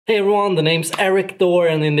Hey everyone, the name's Eric Thor,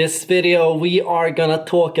 and in this video we are gonna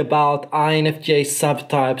talk about INFJ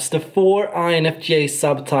subtypes, the 4 INFJ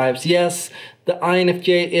subtypes. Yes, the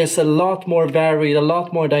INFJ is a lot more varied, a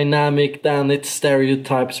lot more dynamic than its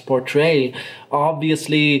stereotypes portray.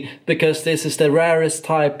 Obviously, because this is the rarest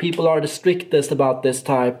type, people are the strictest about this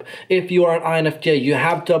type. If you are an INFJ, you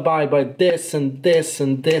have to abide by this and this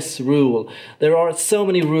and this rule. There are so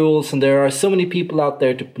many rules and there are so many people out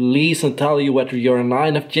there to police and tell you whether you're an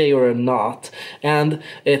INFJ or not. And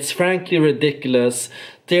it's frankly ridiculous.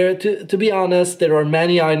 To be honest, there are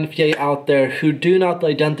many INFJ out there who do not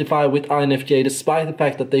identify with INFJ despite the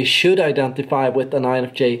fact that they should identify with an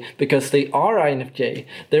INFJ because they are INFJ.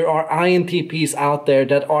 There are INTPs out there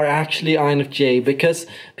that are actually INFJ because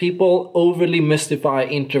people overly mystify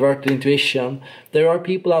introverted intuition. There are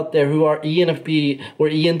people out there who are ENFP or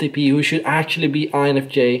ENTP who should actually be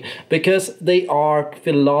INFJ because they are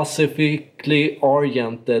philosophically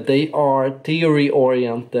oriented, they are theory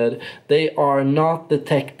oriented, they are not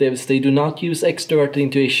detectives, they do not use extroverted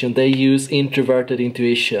intuition, they use introverted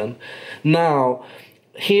intuition. Now,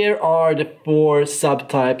 here are the 4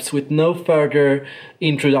 subtypes with no further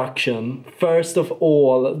introduction. First of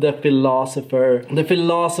all, the philosopher. The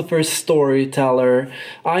philosopher storyteller.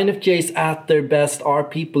 INFJs at their best are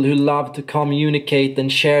people who love to communicate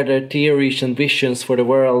and share their theories and visions for the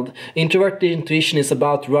world. Introverted intuition is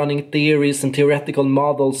about running theories and theoretical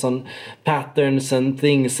models on patterns and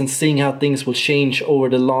things and seeing how things will change over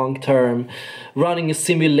the long term. Running a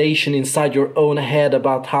simulation inside your own head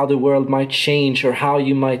about how the world might change or how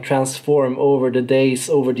you might transform over the days,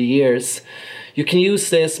 over the years. You can use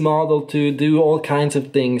this model to do all kinds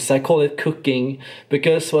of things. I call it cooking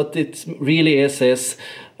because what it really is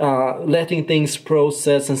letting things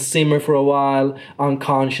process and simmer for a while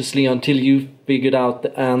unconsciously until you figured out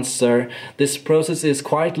the answer. This process is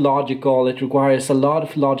quite logical. It requires a lot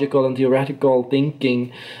of logical and theoretical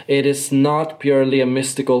thinking. It is not purely a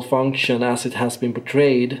mystical function as it has been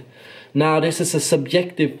portrayed. Now, this is a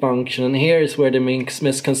subjective function, and here is where the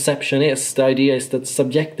misconception is. The idea is that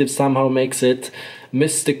subjective somehow makes it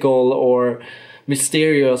mystical or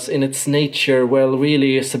mysterious in its nature. Well,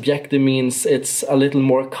 really, subjective means it's a little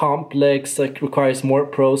more complex, like requires more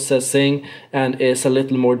processing, and is a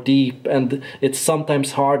little more deep, and it's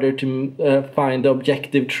sometimes harder to find the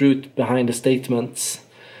objective truth behind the statements.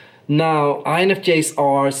 Now, INFJs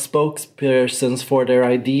are spokespersons for their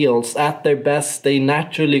ideals. At their best, they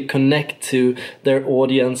naturally connect to their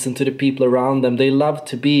audience and to the people around them. They love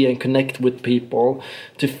to be and connect with people,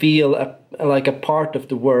 to feel like a part of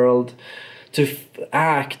the world, to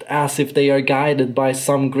act as if they are guided by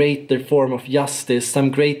some greater form of justice,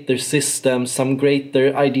 some greater system, some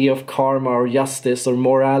greater idea of karma or justice or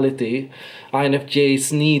morality.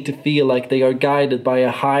 INFJs need to feel like they are guided by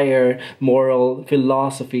a higher moral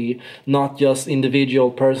philosophy, not just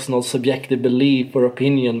individual, personal, subjective belief or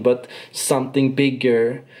opinion, but something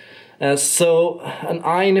bigger. So an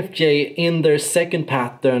INFJ in their second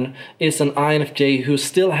pattern is an INFJ who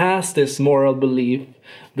still has this moral belief,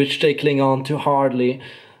 which they cling on to hardly.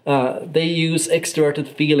 They use extroverted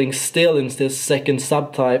feelings still in this second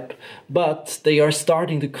subtype, but they are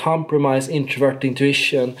starting to compromise introverted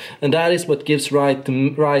intuition, and that is what gives rise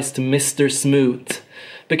to Mr. Smooth.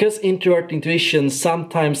 Because introverted intuition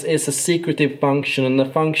sometimes is a secretive function and a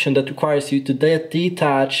function that requires you to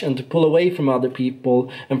detach and to pull away from other people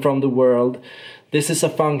and from the world. This is a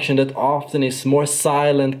function that often is more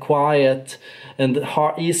silent, quiet, and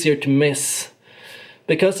easier to miss.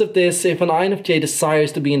 Because of this, if an INFJ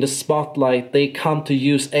desires to be in the spotlight, they come to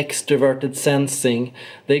use extroverted sensing.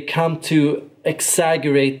 They come to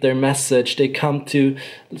exaggerate their message. They come to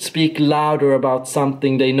speak louder about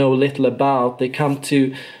something they know little about. They come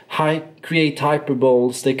to create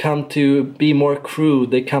hyperboles. They come to be more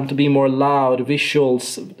crude. They come to be more loud,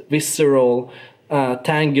 visuals, visceral,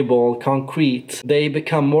 tangible, concrete. They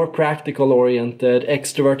become more practical oriented,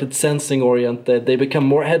 extroverted sensing oriented. They become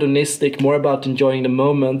more hedonistic, more about enjoying the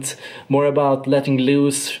moment, more about letting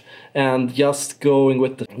loose and just going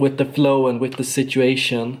with the flow and with the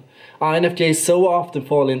situation. INFJs so often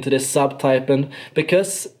fall into this subtype, and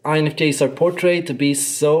because INFJs are portrayed to be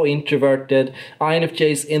so introverted,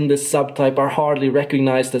 INFJs in this subtype are hardly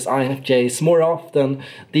recognized as INFJs. More often,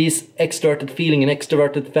 these extroverted feeling and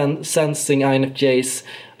extroverted sensing INFJs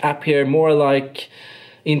appear more like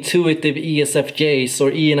intuitive ESFJs or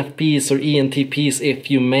ENFPs or ENTPs, if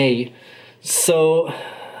you may. So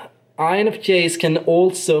INFJs can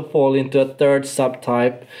also fall into a third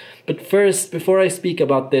subtype, But first, before I speak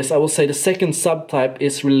about this, I will say the second subtype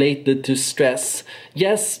is related to stress.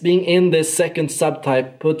 Yes, being in this second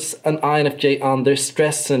subtype puts an INFJ under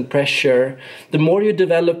stress and pressure. The more you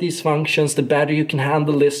develop these functions, the better you can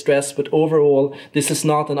handle this stress, but overall, this is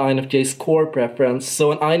not an INFJ's core preference.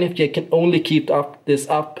 So an INFJ can only keep this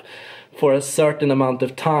up for a certain amount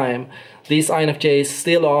of time. These INFJs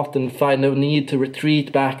still often find no need to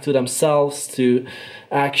retreat back to themselves to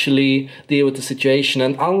actually deal with the situation.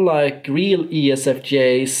 And unlike real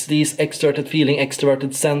ESFJs, these extroverted feeling,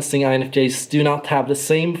 extroverted sensing INFJs do not have the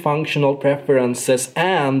same functional preferences,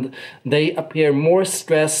 and they appear more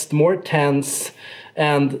stressed, more tense,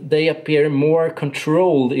 and they appear more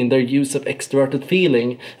controlled in their use of extroverted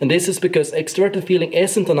feeling. And this is because extroverted feeling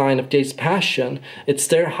isn't an INFJ's passion. It's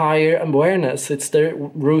their higher awareness. It's their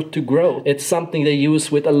route to growth. It's something they use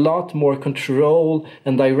with a lot more control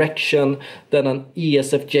and direction than an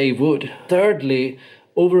ESFJ would. Thirdly,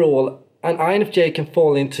 overall, an INFJ can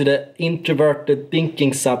fall into the introverted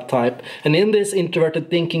thinking subtype. And in this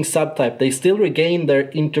introverted thinking subtype, they still regain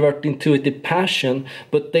their introvert intuitive passion,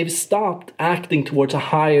 but they've stopped acting towards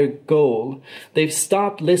a higher goal. They've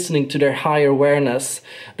stopped listening to their higher awareness.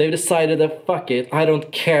 They've decided that, fuck it, I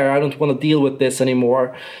don't care, I don't want to deal with this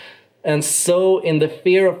anymore. And so in the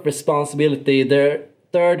fear of responsibility, their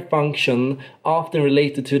third function, often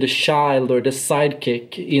related to the child or the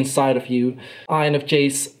sidekick inside of you,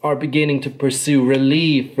 INFJs are beginning to pursue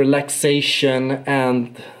relief, relaxation,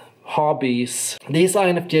 and hobbies. These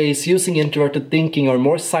INFJs using introverted thinking are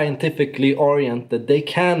more scientifically oriented. They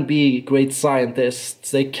can be great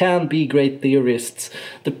scientists. They can be great theorists.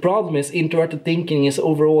 The problem is introverted thinking is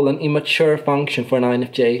overall an immature function for an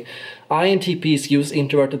INFJ. INTPs use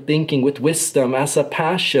introverted thinking with wisdom as a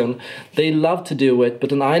passion. They love to do it,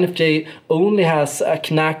 but an INFJ only has a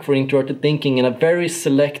knack for introverted thinking in a very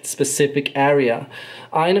select specific area.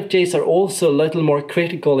 INFJs are also a little more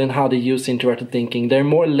critical in how they use introverted thinking. They're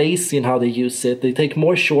more lazy in how they use it. They take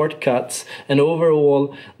more shortcuts, and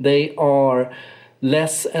overall they are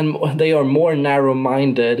more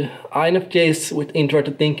narrow-minded. INFJs with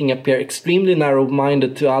introverted thinking appear extremely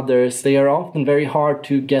narrow-minded to others. They are often very hard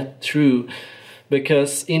to get through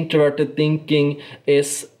because introverted thinking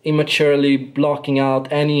is immaturely blocking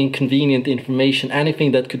out any inconvenient information,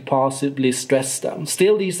 anything that could possibly stress them.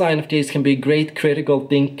 Still, these INFJs can be great critical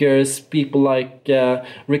thinkers, people like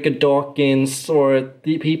Richard Dawkins, or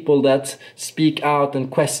the people that speak out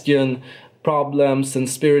and question problems and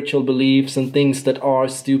spiritual beliefs and things that are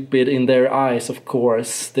stupid in their eyes, of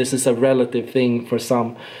course. This is a relative thing for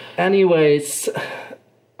some. Anyways,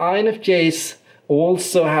 INFJs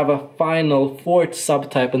also have a final fourth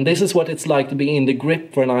subtype, and this is what it's like to be in the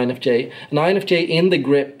grip for an INFJ. An INFJ in the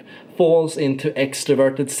grip falls into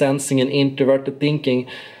extroverted sensing and introverted thinking,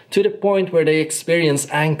 to the point where they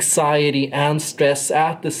experience anxiety and stress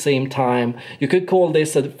at the same time. You could call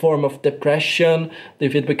this a form of depression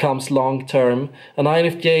if it becomes long-term. An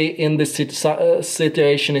INFJ in this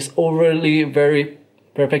situation is overly very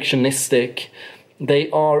perfectionistic. They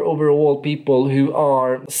are overall people who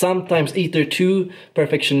are sometimes either too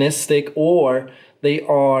perfectionistic or they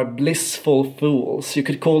are blissful fools. You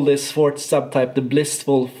could call this fourth subtype the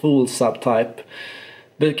blissful fool subtype.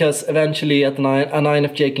 Because eventually an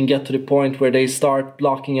INFJ can get to the point where they start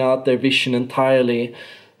blocking out their vision entirely,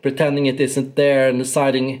 pretending it isn't there and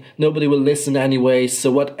deciding nobody will listen anyway,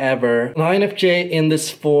 so whatever. An INFJ in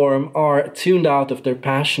this form are tuned out of their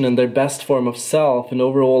passion and their best form of self, and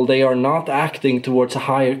overall they are not acting towards a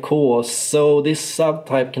higher cause, so this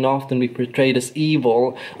subtype can often be portrayed as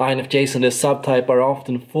evil. INFJs in this subtype are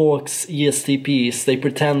often folks, ESTPs. They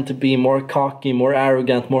pretend to be more cocky, more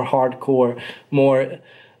arrogant, more hardcore, more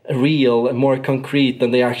real and more concrete than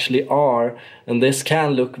they actually are, and this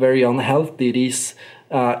can look very unhealthy. These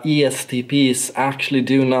ESTPs actually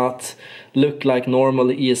do not look like normal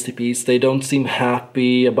ESTPs. They don't seem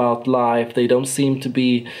happy about life. They don't seem to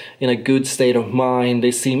be in a good state of mind.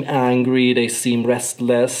 They seem angry. They seem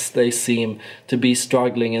restless. They seem to be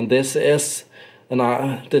struggling, and this is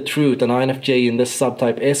the truth. An INFJ in this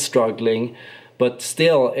subtype is struggling. But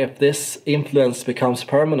still, if this influence becomes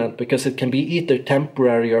permanent, because it can be either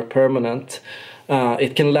temporary or permanent,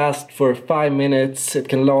 it can last for 5 minutes, it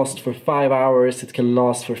can last for 5 hours, it can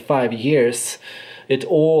last for 5 years. It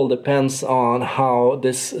all depends on how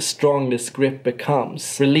strong this grip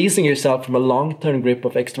becomes. Releasing yourself from a long-term grip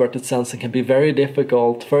of extroverted sensing can be very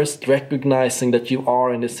difficult. First, recognizing that you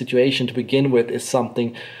are in this situation to begin with is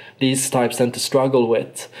something these types tend to struggle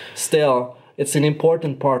with. Still, It's an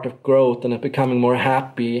important part of growth and of becoming more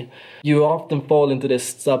happy. You often fall into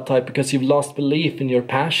this subtype because you've lost belief in your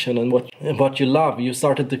passion and what you love. You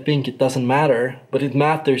started to think it doesn't matter, but it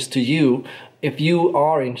matters to you. If you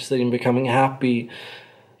are interested in becoming happy,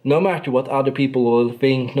 no matter what other people will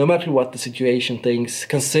think, no matter what the situation thinks,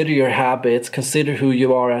 consider your habits, consider who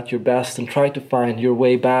you are at your best, and try to find your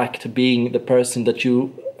way back to being the person that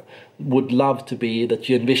you would love to be, that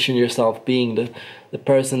you envision yourself being, the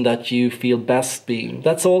person that you feel best being.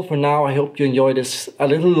 That's all for now. I hope you enjoyed this a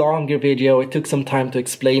little longer video. It took some time to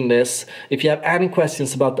explain this. If you have any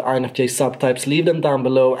questions about the INFJ subtypes, leave them down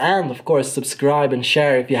below, and of course subscribe and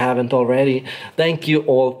share if you haven't already. Thank you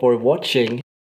all for watching.